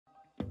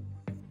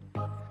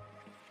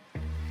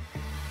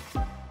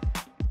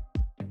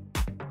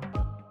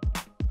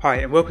Hi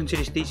and welcome to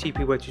this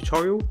DCP Word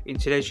tutorial. In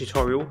today's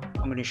tutorial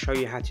I'm going to show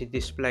you how to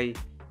display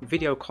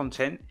video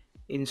content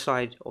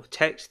inside of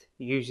text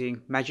using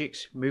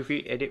Magix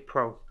Movie Edit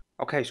Pro.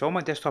 Okay, so on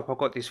my desktop I've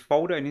got this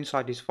folder, and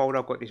inside this folder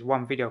I've got this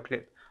one video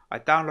clip. I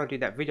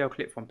downloaded that video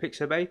clip from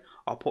Pixabay.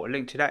 I'll put a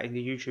link to that in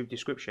the YouTube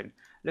description.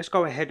 Let's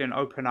go ahead and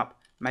open up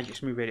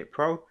Magix Movie Edit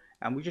Pro,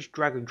 and we just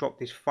drag and drop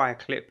this fire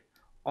clip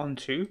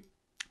onto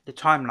the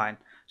timeline.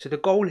 So the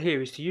goal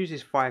here is to use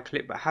this fire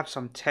clip but have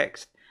some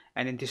text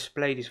and then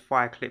display this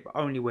fire clip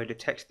only where the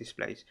text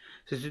displays.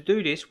 So to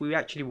do this we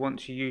actually want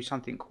to use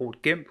something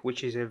called GIMP,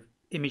 which is a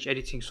image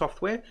editing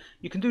software.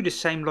 You can do the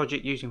same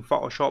logic using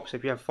Photoshop, so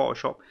if you have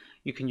Photoshop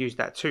you can use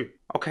that too.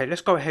 Okay,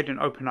 let's go ahead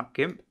and open up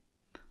GIMP.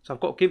 So I've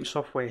got GIMP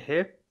software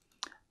here,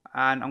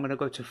 and I'm going to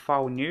go to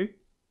File, New,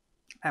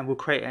 and we'll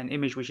create an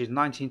image which is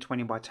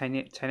 1920 by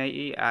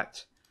 1080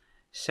 at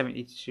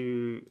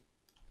 72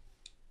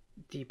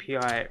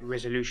 dpi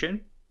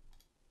resolution,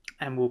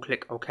 and we'll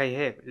click OK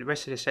here. The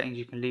rest of the settings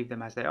you can leave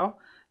them as they are.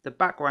 The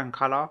background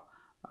color,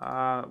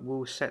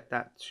 we'll set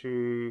that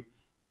to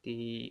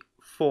the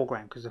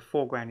foreground because the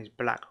foreground is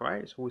black,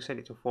 right? So we'll set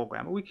it to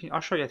foreground. But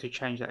I'll show you how to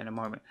change that in a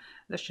moment.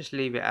 Let's just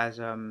leave it as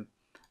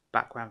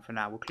background for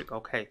now. We'll click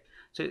OK.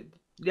 So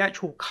the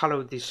actual color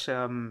of this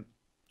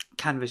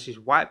canvas is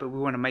white, but we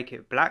want to make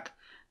it black.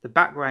 The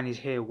background is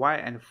here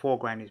white and the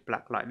foreground is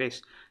black like this.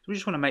 So we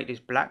just want to make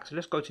this black. So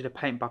let's go to the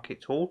paint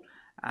bucket tool,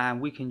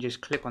 and we can just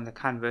click on the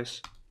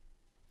canvas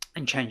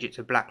and change it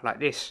to black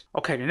like this.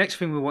 Okay, the next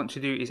thing we want to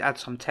do is add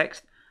some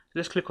text. So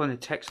let's click on the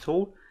text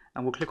tool,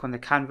 and we'll click on the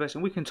canvas,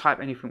 and we can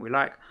type anything we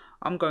like.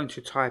 I'm going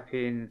to type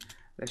in,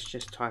 let's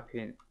just type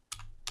in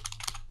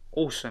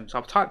awesome. So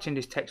I've typed in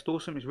this text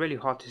awesome. It's really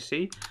hard to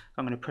see, so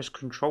I'm going to press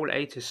Ctrl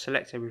A to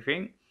select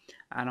everything,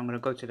 and I'm going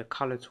to go to the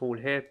color tool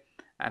here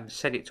and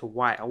set it to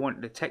white. I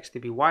want the text to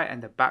be white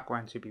and the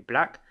background to be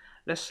black.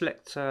 Let's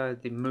select the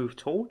move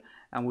tool,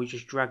 and we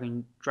just drag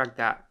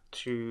that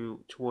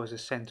towards the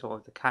center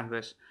of the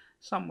canvas,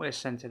 somewhere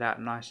centered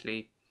out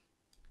nicely.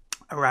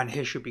 Around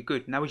here should be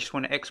good. Now we just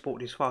want to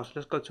export this file, so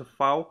let's go to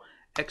File,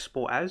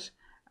 Export As,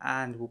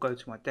 and we'll go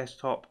to my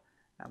desktop,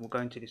 and we'll go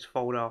into this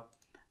folder,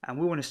 and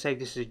we want to save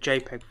this as a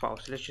JPEG file.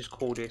 So let's just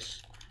call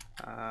this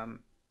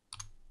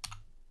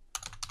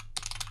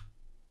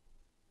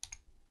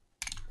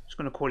just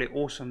going to call it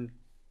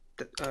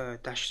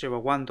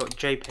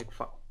awesome-01.jpg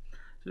file.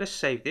 So let's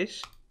save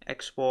this,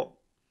 export,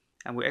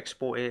 and we'll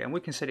export it, and we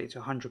can set it to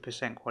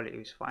 100% quality,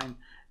 it's fine. And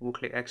we'll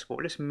click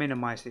export. Let's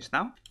minimize this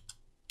now.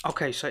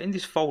 Okay, so in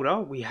this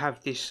folder we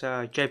have this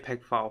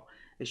JPEG file.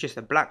 It's just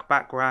a black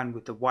background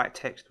with the white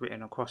text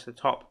written across the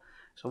top.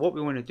 So what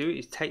we want to do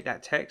is take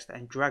that text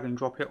and drag and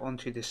drop it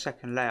onto the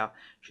second layer.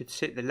 It should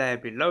sit the layer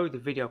below the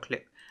video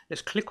clip.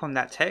 Let's click on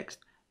that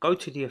text, go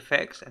to the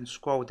effects and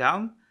scroll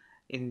down.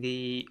 In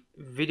the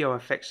video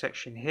effects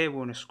section here we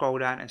want to scroll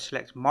down and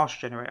select mask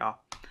generator.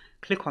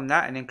 Click on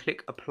that and then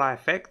click apply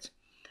effect,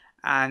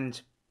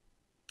 and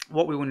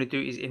what we want to do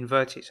is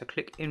invert it. So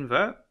click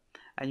invert,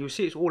 and you'll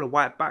see it's all a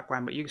white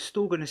background, but you're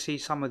still going to see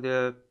some of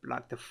the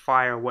the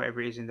fire or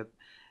whatever it is in the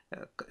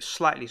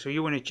slightly. So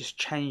you want to just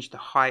change the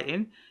height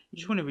in. You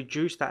just want to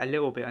reduce that a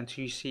little bit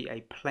until you see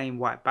a plain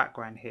white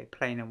background here,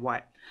 plain and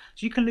white.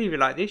 So you can leave it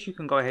like this. You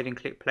can go ahead and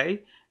click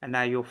play, and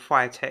now your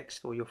fire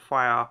text or your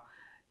fire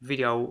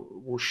video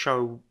will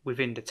show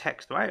within the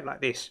text, right,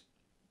 like this.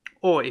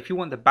 Or if you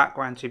want the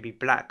background to be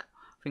black,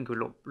 I think it will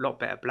look a lot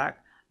better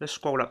black. Let's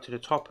scroll up to the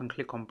top and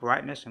click on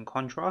brightness and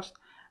contrast,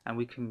 and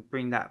we can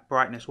bring that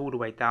brightness all the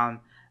way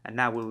down, and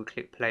now when we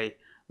click play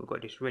we've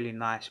got this really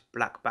nice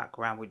black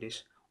background with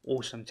this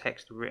awesome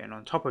text written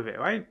on top of it,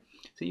 right?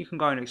 So you can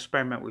go and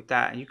experiment with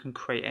that, and you can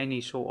create any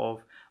sort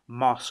of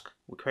mask.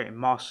 We're creating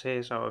masks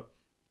here, so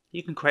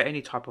you can create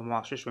any type of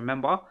mask. Just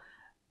remember,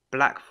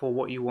 black for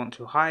what you want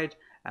to hide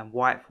and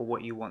white for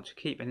what you want to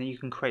keep, and then you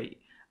can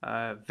create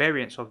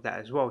variants of that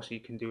as well. So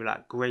you can do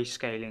like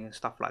grayscaling and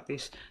stuff like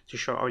this to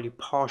show only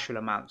partial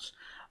amounts.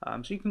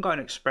 So you can go and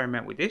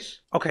experiment with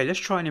this. Okay, let's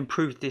try and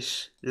improve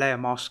this layer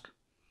mask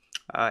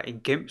in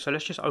GIMP. So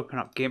let's just open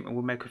up GIMP and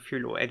we'll make a few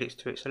little edits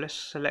to it. So let's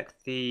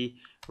select the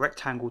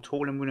rectangle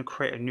tool, and we're going to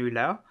create a new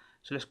layer.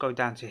 So let's go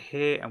down to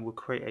here and we'll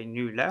create a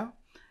new layer.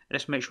 And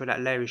let's make sure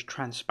that layer is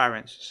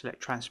transparent. So select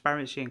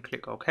transparency and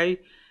click OK.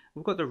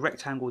 We've got the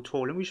rectangle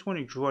tool, and we just want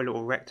to draw a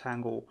little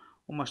rectangle,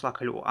 almost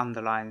like a little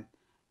underline,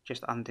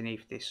 just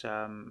underneath this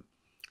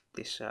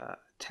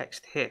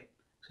text here.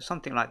 So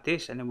something like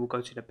this, and then we'll go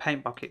to the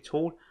paint bucket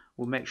tool.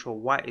 We'll make sure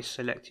white is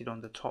selected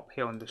on the top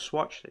here on the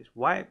swatch. So it's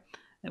white,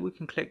 and we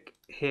can click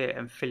here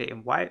and fill it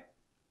in white.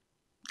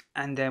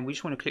 And then we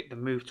just want to click the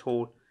move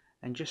tool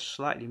and just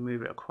slightly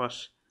move it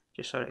across,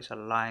 just so that it's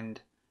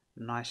aligned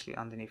nicely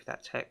underneath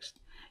that text.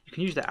 You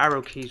can use the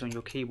arrow keys on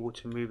your keyboard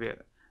to move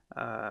it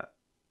on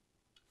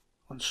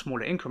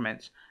smaller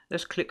increments.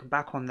 Let's click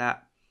back on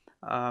that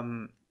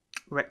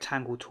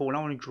rectangle tool. I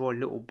want to draw a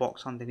little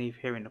box underneath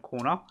here in the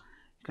corner.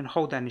 You can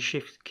hold down the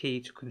shift key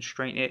to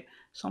constrain it.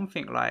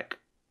 Something like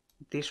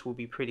this will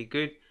be pretty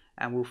good,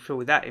 and we'll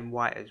fill that in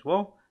white as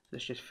well.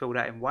 Let's just fill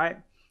that in white,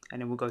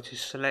 and then we'll go to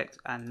select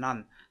and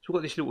none. So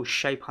we've got this little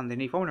shape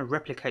underneath. I want to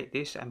replicate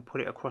this and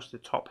put it across the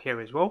top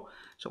here as well.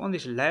 So on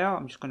this layer,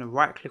 I'm just going to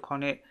right click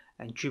on it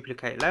and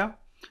duplicate layer.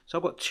 So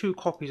I've got 2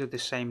 copies of the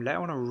same layer. I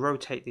want to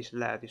rotate this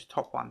layer, this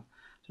top one.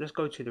 So let's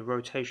go to the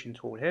rotation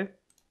tool here.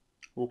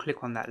 We'll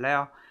click on that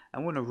layer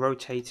and we're going to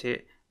rotate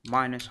it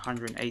minus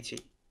 180.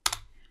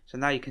 So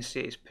now you can see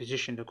it's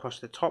positioned across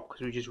the top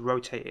because we just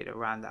rotated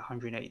around that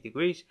 180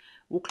 degrees.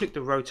 We'll click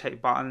the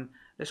rotate button.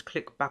 Let's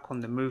click back on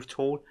the move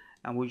tool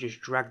and we'll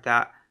just drag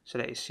that so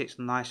that it sits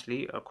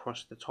nicely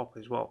across the top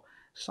as well.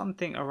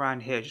 Something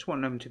around here, just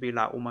want them to be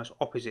like almost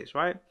opposites,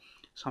 right?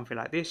 Something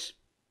like this.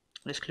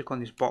 Let's click on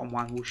this bottom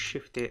one. We'll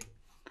shift it.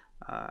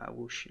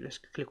 Let's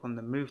click on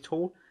the move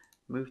tool,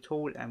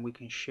 and we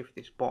can shift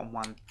this bottom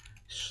one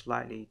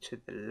slightly to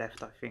the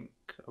left. I think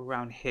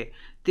around here.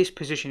 This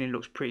positioning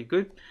looks pretty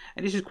good,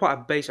 and this is quite a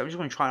basic. I'm just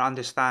going to try and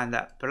understand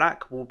that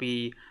black will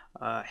be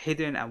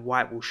hidden and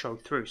white will show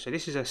through. So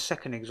this is a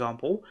second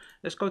example.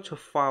 Let's go to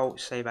File,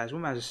 Save As. We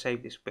might as well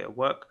save this bit of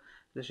work.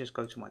 Let's just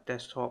go to my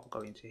desktop,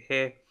 go into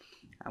here,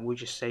 and we'll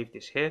just save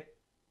this here.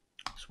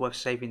 It's worth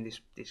saving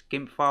this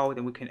GIMP file.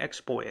 Then we can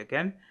export it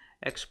again.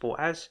 Export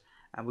as,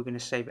 and we're going to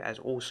save it as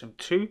Awesome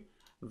 2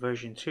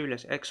 version 2.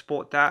 Let's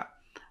export that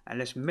and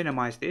let's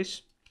minimize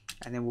this,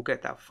 and then we'll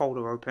get that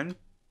folder open.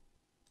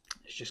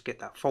 Let's just get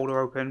that folder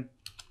open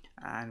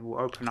and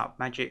we'll open up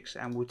Magics,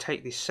 and we'll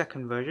take this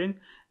second version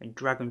and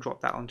drag and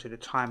drop that onto the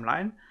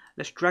timeline.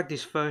 Let's drag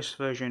this first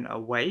version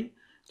away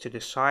to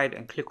the side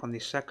and click on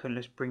this second.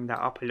 Let's bring that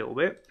up a little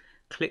bit.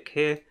 Click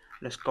here.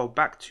 Let's go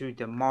back to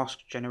the mask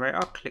generator.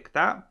 Click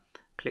that.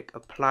 Click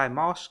apply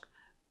mask.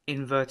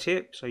 Invert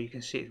it so you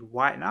can see it's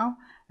white now,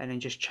 and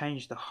then just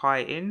change the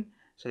height in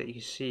so that you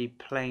can see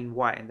plain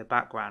white in the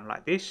background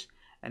like this,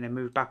 and then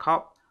move back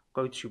up,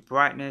 go to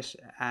brightness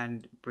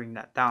and bring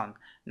that down.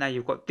 Now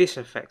you've got this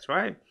effect,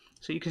 right?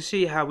 So you can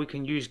see how we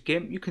can use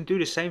GIMP. You can do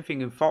the same thing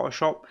in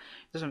Photoshop.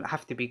 It doesn't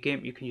have to be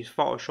GIMP. You can use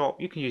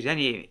Photoshop. You can use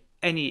any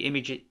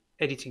image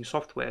editing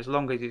software, as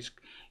long as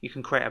you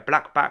can create a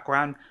black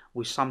background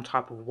with some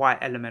type of white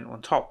element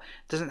on top.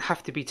 It doesn't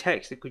have to be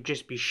text. It could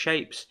just be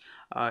shapes.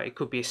 It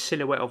could be a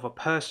silhouette of a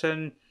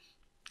person.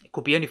 It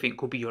could be anything. It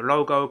could be your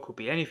logo. It could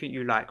be anything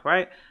you like,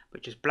 right?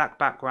 But just black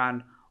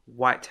background,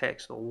 white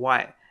text or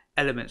white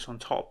elements on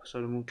top.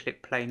 So then we'll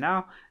click play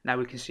now. Now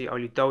we can see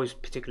only those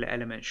particular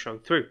elements show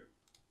through.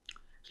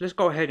 So let's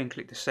go ahead and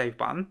click the save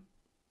button.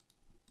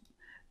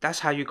 That's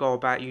how you go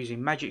about using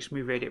Magix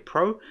Movie Edit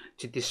Pro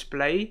to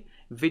display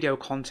video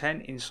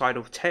content inside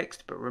of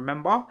text. But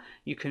remember,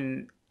 you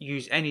can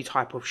use any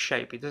type of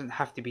shape. It doesn't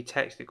have to be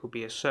text. It could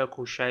be a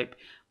circle shape,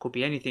 could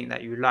be anything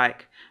that you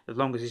like. As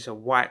long as it's a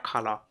white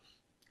color,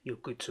 you're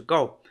good to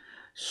go.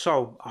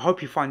 So I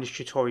hope you find this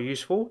tutorial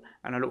useful,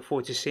 and I look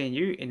forward to seeing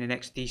you in the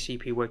next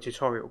DCP Word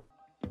tutorial.